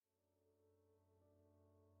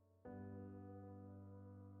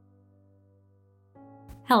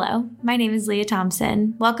Hello, my name is Leah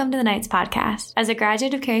Thompson. Welcome to the Knights Podcast. As a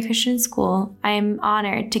graduate of Cary Christian School, I am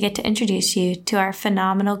honored to get to introduce you to our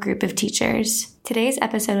phenomenal group of teachers. Today's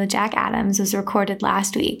episode with Jack Adams was recorded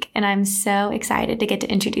last week, and I'm so excited to get to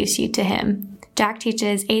introduce you to him. Jack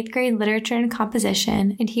teaches 8th grade literature and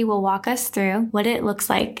composition, and he will walk us through what it looks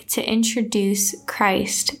like to introduce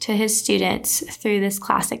Christ to his students through this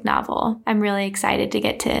classic novel. I'm really excited to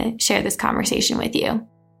get to share this conversation with you.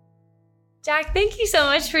 Jack, thank you so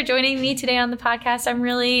much for joining me today on the podcast. I'm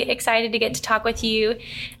really excited to get to talk with you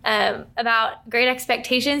about Great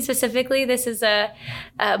Expectations. Specifically, this is a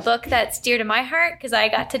book that's dear to my heart because I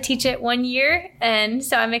got to teach it 1 year. And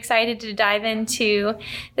so I'm excited to dive into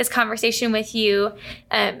this conversation with you.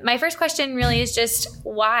 My first question really is just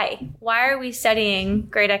why? Why are we studying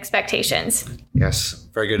Great Expectations? Yes,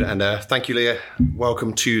 very good. And thank you, Leah.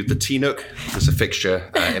 Welcome to the Tea Nook. It's a fixture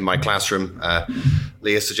in my classroom.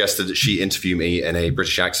 Leah suggested that she interview me in a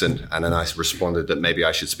British accent, and then I responded that maybe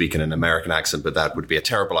I should speak in an American accent, but that would be a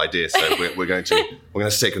terrible idea. So we're going to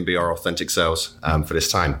stick and be our authentic selves for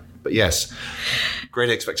this time. But yes, Great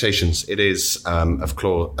Expectations. It is, of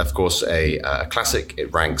course, a classic.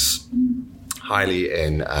 It ranks highly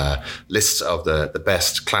in lists of the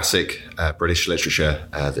best classic British literature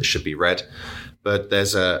that should be read. But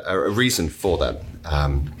there's a reason for that.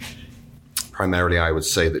 Primarily, I would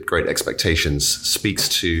say that Great Expectations speaks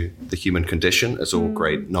to the human condition, as all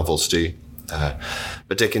great novels do.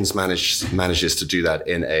 But Dickens manages to do that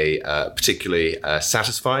in a particularly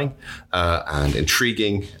satisfying and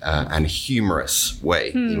intriguing and humorous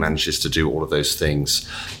way. He manages to do all of those things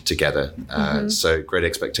together. So Great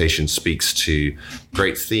Expectations speaks to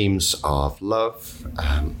great themes of love,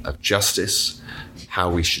 of justice, how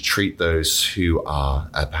we should treat those who are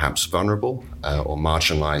perhaps vulnerable or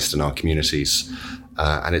marginalized in our communities.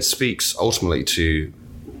 And it speaks ultimately to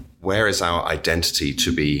where is our identity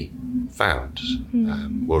to be found.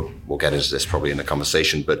 We'll get into this probably in the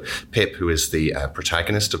conversation, but Pip, who is the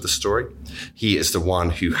protagonist of the story, he is the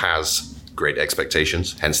one who has great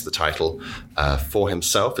expectations, hence the title, for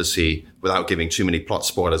himself as he, without giving too many plot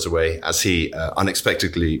spoilers away, as he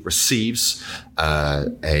unexpectedly receives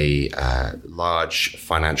a large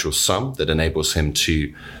financial sum that enables him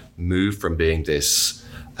to move from being this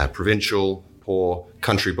provincial, poor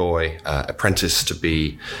country boy apprentice to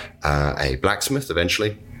be a blacksmith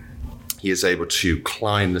eventually. He is able to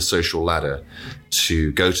climb the social ladder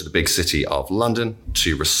to go to the big city of London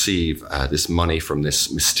to receive this money from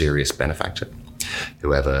this mysterious benefactor,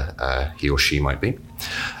 whoever he or she might be.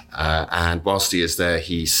 And whilst he is there,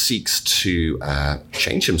 he seeks to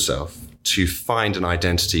change himself, to find an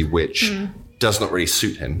identity which does not really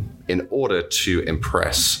suit him in order to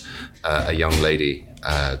impress a young lady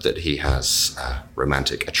that he has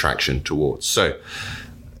romantic attraction towards. So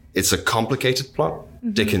it's a complicated plot.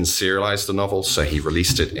 Dickens serialized the novel, so he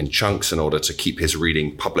released it in chunks in order to keep his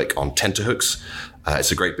reading public on tenterhooks.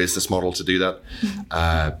 It's a great business model to do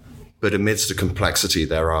that. But amidst the complexity,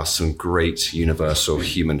 there are some great universal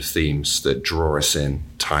human themes that draw us in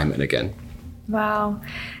time and again. Wow.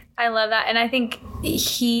 I love that. And I think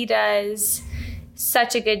he does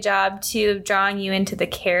such a good job too of drawing you into the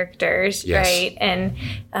characters, yes. Right? And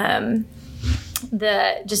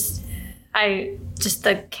the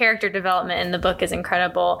character development in the book is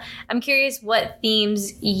incredible. I'm curious what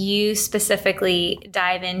themes you specifically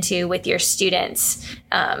dive into with your students,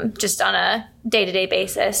 just on a day-to-day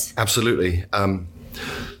basis. Absolutely.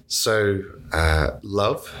 So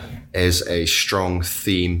love is a strong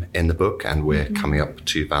theme in the book, and we're coming up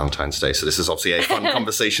to Valentine's Day. So this is obviously a fun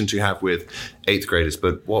conversation to have with 8th graders,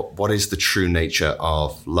 but what is the true nature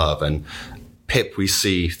of love? And Pip, we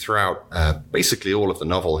see throughout basically all of the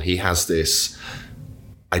novel, he has this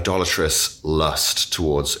idolatrous lust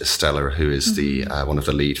towards Estella, who is the one of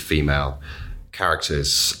the lead female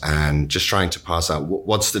characters, and just trying to pass out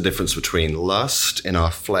what's the difference between lust in our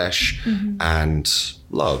flesh and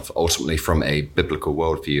love, ultimately from a biblical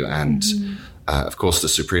worldview. And of course, the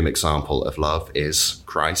supreme example of love is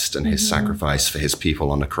Christ and his sacrifice for his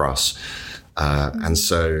people on the cross. And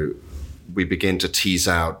so we begin to tease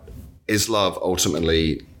out, is love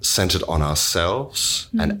ultimately centered on ourselves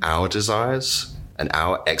and our desires and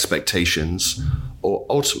our expectations, or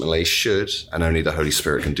ultimately should, and only the Holy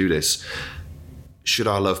Spirit can do this, should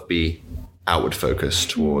our love be outward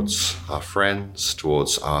focused towards our friends,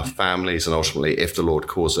 towards our families, and ultimately, if the Lord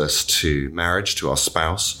calls us to marriage, to our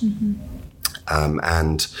spouse,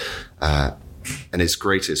 and in its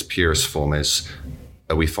greatest, purest form is,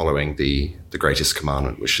 are we following the greatest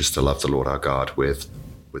commandment, which is to love the Lord our God with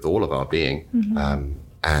all of our being?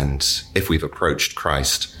 And if we've approached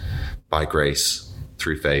Christ by grace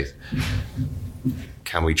through faith,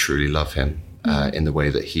 can we truly love him in the way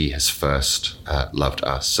that he has first loved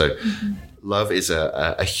us? So love is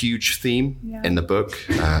a huge theme in the book.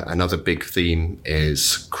 Another big theme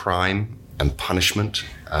is crime and punishment.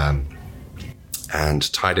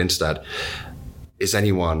 And tied into that, is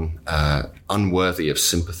anyone unworthy of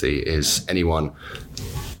sympathy? Is anyone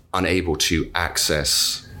unable to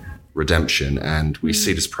access redemption? And we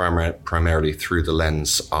see this primarily through the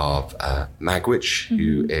lens of Magwitch,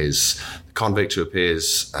 who is the convict who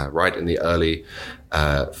appears right in the early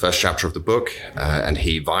first chapter of the book. And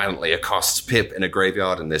he violently accosts Pip in a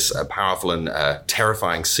graveyard in this powerful and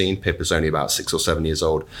terrifying scene. Pip is only about 6 or 7 years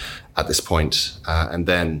old at this point. And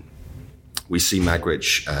then we see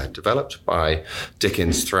Magwitch developed by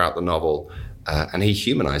Dickens throughout the novel, and he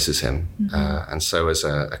humanizes him. And so as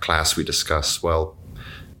a class, we discuss, well,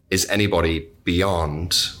 is anybody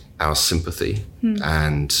beyond our sympathy?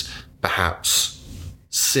 And perhaps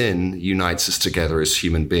sin unites us together as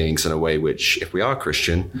human beings in a way which, if we are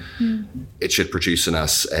Christian, it should produce in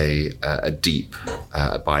us a deep,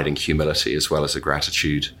 abiding humility as well as a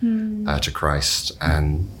gratitude to Christ.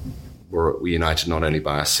 And we're united not only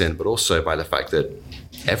by our sin, but also by the fact that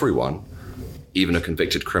everyone, even a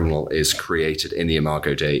convicted criminal, is created in the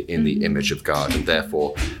Imago Dei, in the image of God. And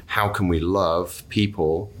therefore, how can we love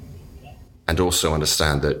people and also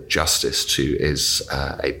understand that justice too is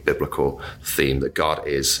a biblical theme, that God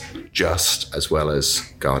is just as well as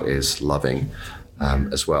God is loving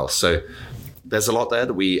as well. So there's a lot there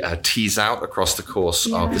that we tease out across the course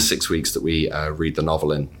of the 6 weeks that we read the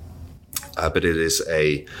novel in. But it is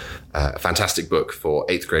a fantastic book for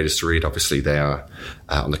 8th graders to read. Obviously, they are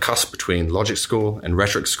on the cusp between logic school and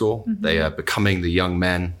rhetoric school. They are becoming the young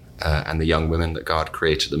men and the young women that God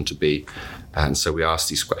created them to be. And so we ask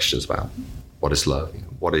these questions about what is love?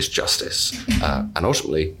 What is justice? And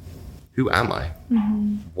ultimately, who am I?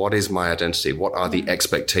 What is my identity? What are the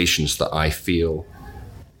expectations that I feel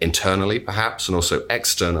internally, perhaps, and also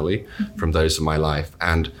externally from those in my life?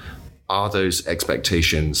 And are those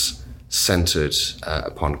expectations centered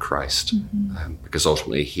upon Christ? Because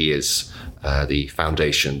ultimately he is the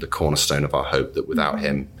foundation, the cornerstone of our hope, that without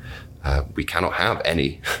him we cannot have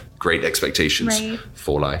any great expectations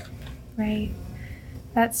for life. Right.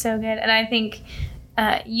 That's so good. And I think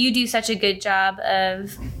you do such a good job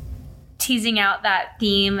of teasing out that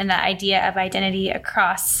theme and that idea of identity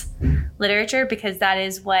across literature, because that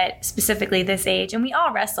is what specifically this age, and we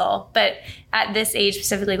all wrestle, but at this age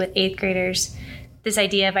specifically with 8th graders, this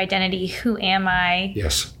idea of identity. Who am I?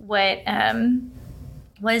 Yes. What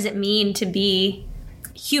does it mean to be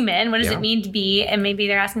human? What does it mean to be, and maybe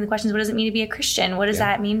they're asking the questions, what does it mean to be a Christian? What does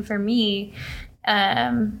that mean for me?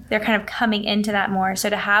 They're kind of coming into that more. So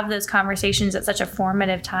to have those conversations at such a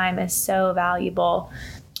formative time is so valuable.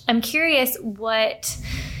 I'm curious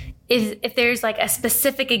if there's like a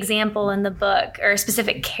specific example in the book or a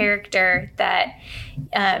specific character that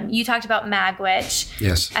you talked about Magwitch.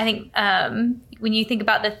 Yes. I think when you think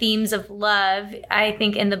about the themes of love, I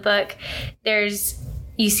think in the book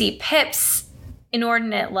you see Pip's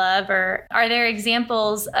inordinate love, or are there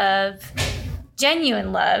examples of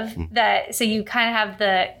genuine love so you kind of have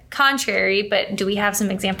the contrary, but do we have some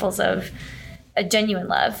examples of a genuine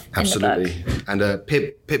love in the book? And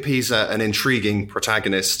Pip, he's an intriguing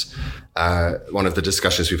protagonist. One of the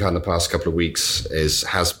discussions we've had in the past couple of weeks is,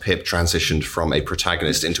 has Pip transitioned from a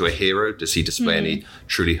protagonist into a hero? Does he display any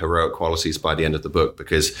truly heroic qualities by the end of the book?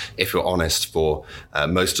 Because if you're honest, for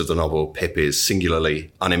most of the novel, Pip is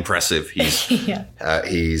singularly unimpressive. He's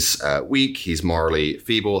weak, he's morally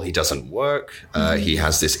feeble, he doesn't work, he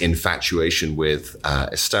has this infatuation with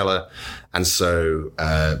Estella. And so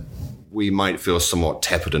we might feel somewhat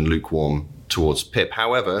tepid and lukewarm towards Pip.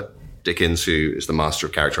 However, Dickens, who is the master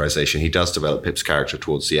of characterization, he does develop Pip's character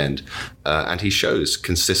towards the end, and he shows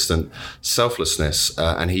consistent selflessness,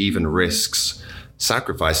 and he even risks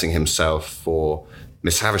sacrificing himself for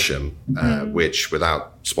Miss Havisham, which,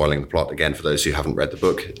 without spoiling the plot again for those who haven't read the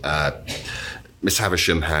book, Miss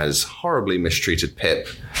Havisham has horribly mistreated Pip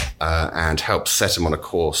and helped set him on a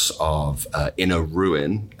course of inner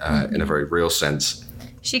ruin in a very real sense.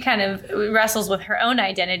 She kind of wrestles with her own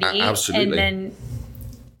identity and then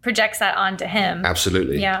projects that onto him.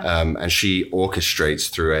 Absolutely. Yeah. And she orchestrates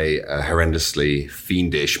through a horrendously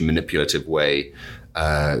fiendish, manipulative way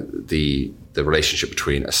the relationship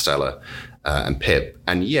between Estella and Pip.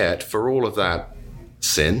 And yet, for all of that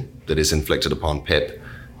sin that is inflicted upon Pip,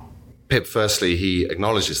 firstly, he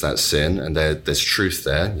acknowledges that sin, and there's truth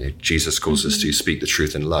there. Jesus calls us to speak the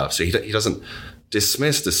truth in love. So he doesn't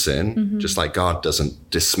dismiss the sin, just like God doesn't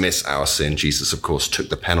dismiss our sin. Jesus, of course, took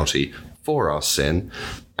the penalty for our sin.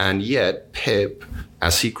 And yet Pip,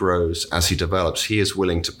 as he grows, as he develops, he is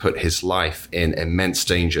willing to put his life in immense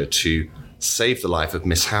danger to save the life of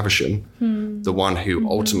Miss Havisham, the one who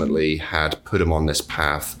ultimately had put him on this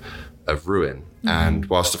path of ruin. And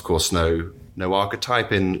whilst, of course, no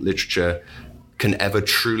archetype in literature can ever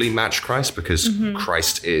truly match Christ, because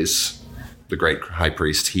Christ is the great high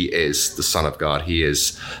priest. He is the Son of God. He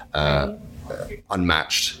is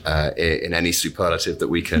unmatched in any superlative that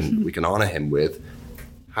we can honor him with.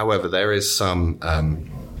 However, there is some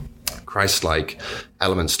Christ-like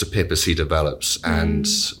elements to Pip as he develops, and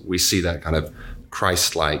we see that kind of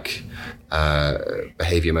Christ-like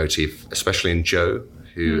behavior motif, especially in Joe,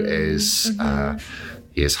 who is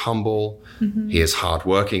he is humble, he is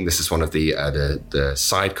hardworking. This is one of the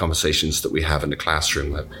side conversations that we have in the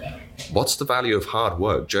classroom. Like, what's the value of hard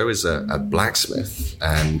work? Joe is a blacksmith,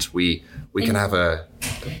 and we can have a.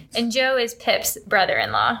 And Joe is Pip's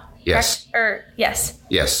brother-in-law. Yes. Or yes.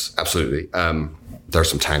 Yes, absolutely. There are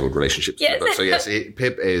some tangled relationships. Yes. So yes,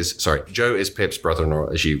 Joe is Pip's brother-in-law,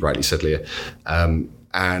 as you rightly said, Leah.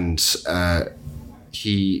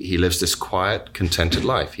 He lives this quiet, contented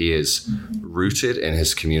life. He is rooted in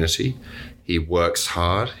his community. He works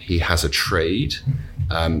hard. He has a trade.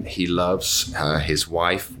 He loves his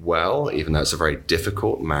wife well, even though it's a very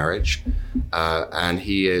difficult marriage. And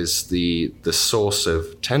he is the source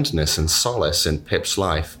of tenderness and solace in Pip's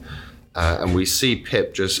life. And we see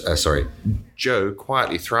Joe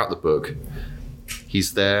quietly throughout the book.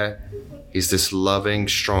 He's there. He's this loving,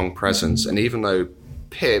 strong presence. And even though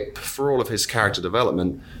Pip, for all of his character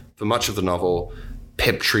development, for much of the novel,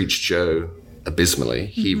 Pip treats Joe abysmally.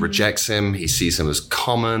 He rejects him. He sees him as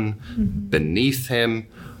common, beneath him.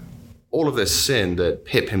 All of this sin that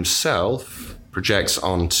Pip himself projects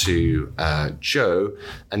onto Joe,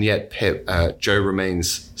 and yet Joe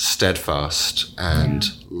remains steadfast and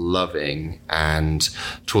loving. And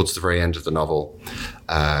towards the very end of the novel,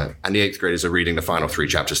 and the 8th graders are reading the final 3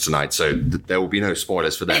 chapters tonight, so there will be no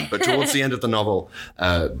spoilers for them. But towards the end of the novel,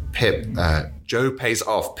 Joe pays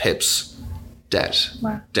off Pip's debt,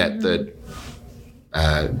 that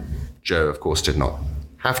Joe, of course, did not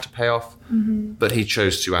have to pay off, but he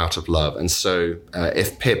chose to out of love. And so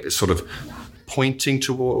if Pip is sort of pointing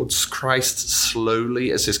towards Christ slowly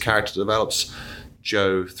as his character develops,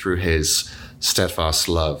 Joe, through his steadfast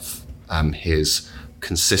love, his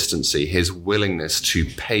consistency, his willingness to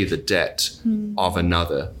pay the debt of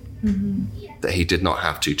another that he did not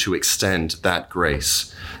have to extend that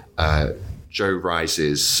grace, Joe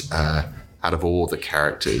rises out of all the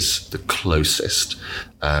characters the closest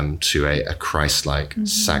to a Christ-like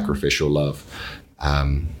sacrificial love.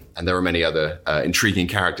 And there are many other intriguing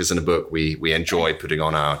characters in the book. We enjoy putting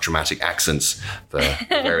on our dramatic accents for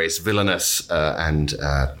various villainous and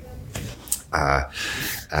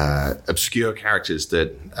obscure characters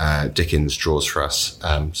that Dickens draws for us.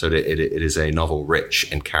 So that it is a novel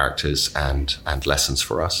rich in characters and lessons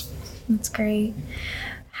for us. That's great.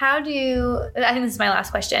 I think this is my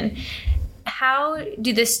last question. How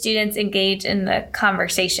do the students engage in the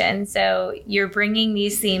conversation? So you're bringing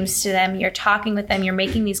these themes to them, you're talking with them, you're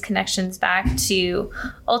making these connections back to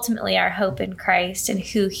ultimately our hope in Christ and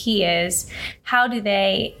who he is. How do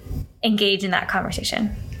they engage in that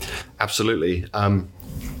conversation? Absolutely.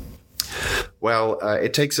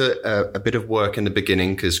 It takes a bit of work in the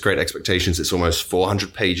beginning, because Great Expectations, it's almost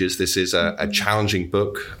 400 pages. This is a challenging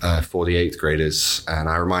book for the 8th graders. And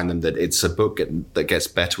I remind them that it's a book that gets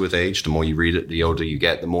better with age. The more you read it, the older you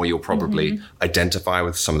get, the more you'll probably identify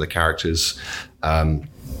with some of the characters.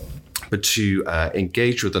 But to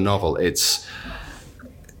engage with the novel, it's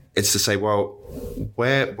to say, well,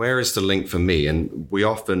 where is the link for me? And we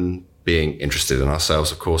often, being interested in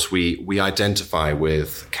ourselves, of course, we identify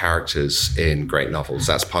with characters in great novels.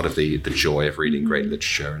 That's part of the joy of reading great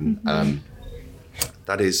literature. And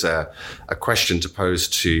that is a question to pose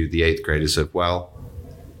to the 8th graders of, well,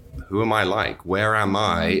 who am I like? Where am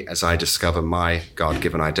I as I discover my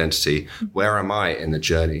God-given identity? Where am I in the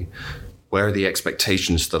journey? Where are the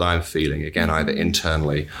expectations that I'm feeling, again, either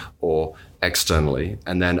internally or externally?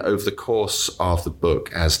 And then over the course of the book,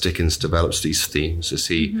 as Dickens develops these themes, as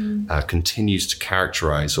he continues to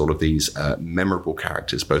characterize all of these memorable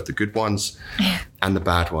characters, both the good ones and the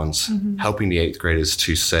bad ones, helping the 8th graders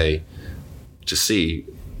to see,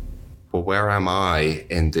 well, where am I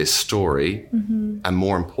in this story? And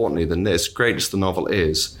more importantly than this, great as the novel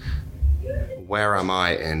is, where am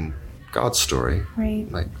I in God's story? Right.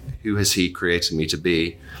 Like, who has he created me to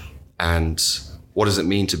be? And what does it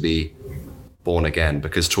mean to be born again?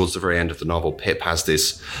 Because towards the very end of the novel, Pip has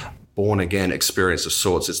this born again experience of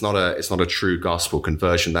sorts. It's not a true gospel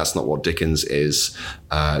conversion. That's not what Dickens is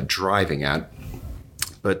driving at.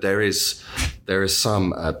 But there is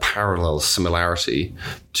some parallel similarity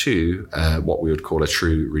to what we would call a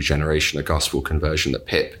true regeneration, a gospel conversion. That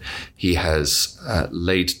Pip, he has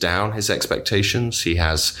laid down his expectations. He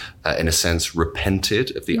has, in a sense,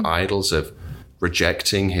 repented of the idols of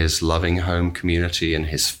rejecting his loving home community and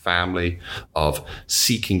his family, of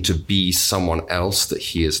seeking to be someone else that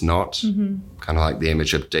he is not, kind of like the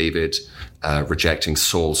image of David rejecting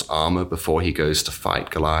Saul's armor before he goes to fight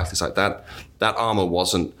Goliath. It's like that armor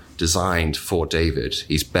wasn't designed for David.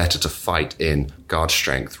 He's better to fight in God's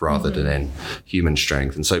strength rather than in human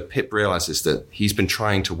strength. And so Pip realizes that he's been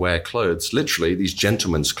trying to wear clothes, literally these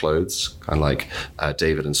gentlemen's clothes, kind of like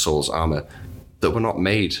David and Saul's armor, that were not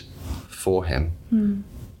made for him.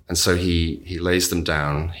 And so he lays them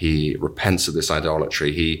down. He repents of this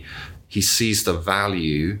idolatry. He sees the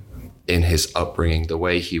value in his upbringing, the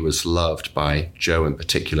way he was loved by Joe in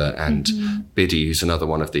particular, and Biddy, who's another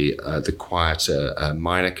one of the quieter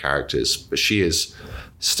minor characters, but she is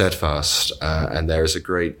steadfast, and there is a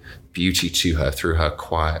great beauty to her through her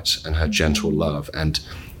quiet and her gentle love. And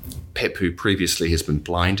Pip, who previously has been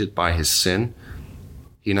blinded by his sin,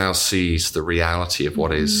 he now sees the reality of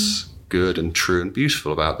what is good and true and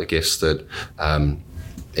beautiful about the gifts that,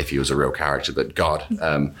 if he was a real character, that God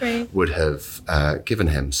would have given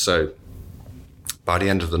him. So by the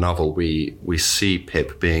end of the novel, we see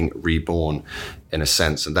Pip being reborn in a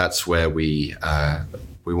sense, and that's where we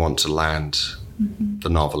want to land the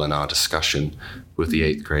novel in our discussion with the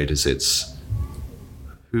 8th graders. It's,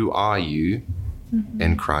 who are you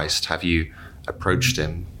in Christ? Have you approached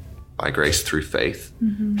him by grace through faith?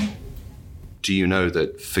 Do you know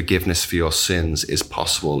that forgiveness for your sins is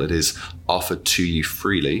possible? It is offered to you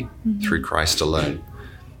freely through Christ alone,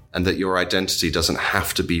 and that your identity doesn't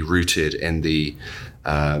have to be rooted in the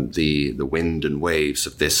wind and waves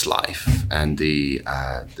of this life and the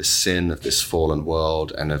sin of this fallen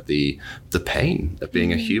world and of the pain of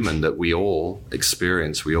being a human that we all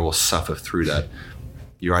experience. We all suffer through that.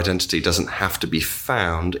 Your identity doesn't have to be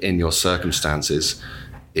found in your circumstances.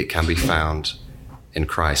 It can be found in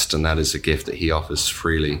Christ, and that is a gift that he offers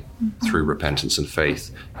freely through repentance and faith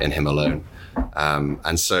in him alone.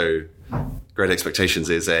 And so Great Expectations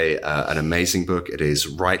is an amazing book. It is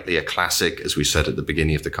rightly a classic, as we said at the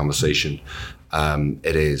beginning of the conversation.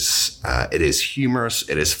 It is humorous.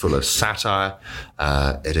 It is full of satire.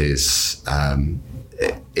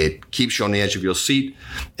 It keeps you on the edge of your seat.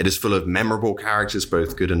 It is full of memorable characters,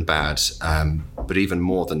 both good and bad. But even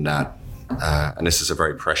more than that, and this is a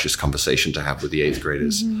very precious conversation to have with the 8th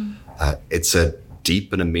graders, it's a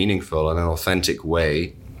deep and a meaningful and an authentic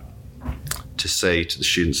way to say to the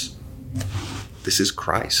students, this is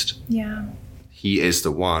Christ. Yeah. He is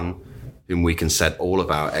the one whom we can set all of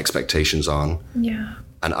our expectations on. Yeah.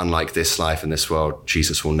 And unlike this life and this world,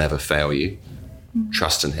 Jesus will never fail you.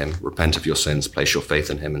 Trust in him, repent of your sins, place your faith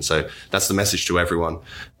in him. And so that's the message to everyone.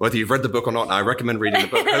 Whether you've read the book or not, I recommend reading the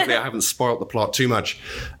book. Hopefully I haven't spoiled the plot too much.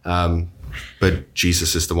 But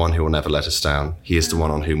Jesus is the one who will never let us down. He is the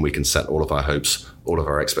one on whom we can set all of our hopes, all of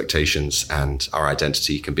our expectations, and our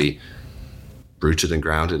identity can be rooted and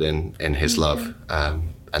grounded in his love.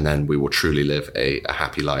 And then we will truly live a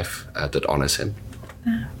happy life that honors him.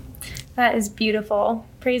 That is beautiful.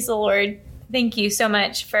 Praise the Lord. Thank you so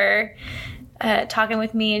much for talking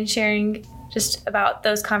with me and sharing just about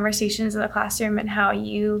those conversations in the classroom and how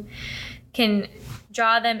you can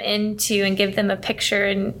draw them into and give them a picture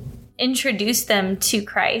and introduce them to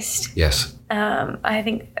Christ. Yes. I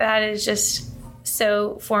think that is just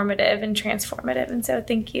so formative and transformative. And so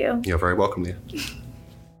thank you. You're very welcome, Leah.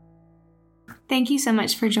 Thank you so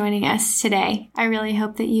much for joining us today. I really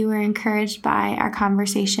hope that you were encouraged by our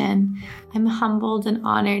conversation. I'm humbled and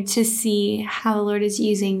honored to see how the Lord is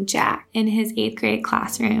using Jack in his 8th grade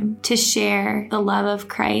classroom to share the love of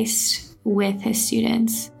Christ with his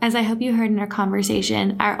students. As I hope you heard in our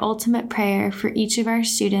conversation, our ultimate prayer for each of our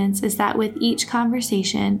students is that with each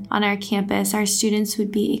conversation on our campus, our students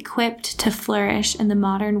would be equipped to flourish in the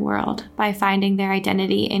modern world by finding their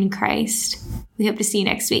identity in Christ. We hope to see you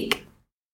next week.